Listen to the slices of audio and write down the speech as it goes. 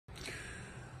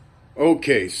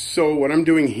Okay, so what I'm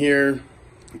doing here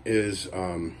is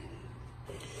an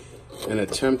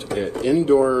attempt at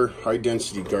indoor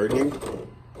high-density gardening.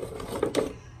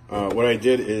 What I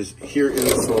did is here in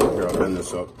the soil, here I'll bend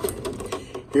this up.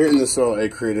 Here in the soil I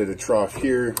created a trough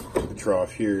here, a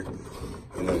trough here,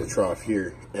 and then a trough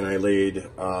here. And I laid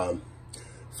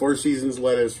Four Seasons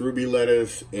lettuce, ruby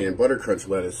lettuce, and buttercrunch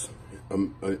lettuce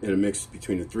in a mix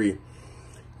between the three.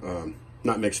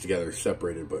 Not mixed together,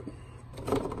 separated, but...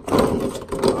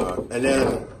 and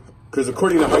then, because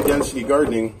according to high density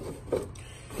gardening,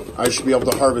 I should be able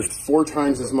to harvest 4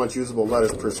 times as much usable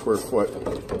lettuce per square foot.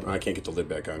 I can't get the lid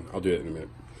back on. I'll do it in a minute.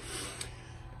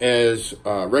 As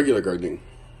regular gardening.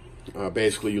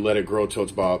 Basically, you let it grow till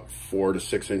it's about 4 to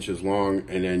 6 inches long,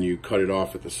 and then you cut it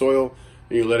off with the soil,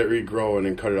 and you let it regrow, and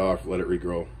then cut it off, let it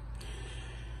regrow.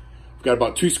 I've got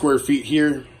about 2 square feet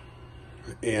here,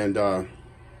 and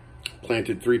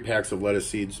planted 3 packs of lettuce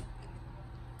seeds.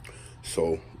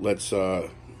 So let's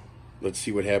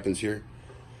see what happens here.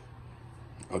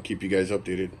 I'll keep you guys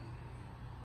updated.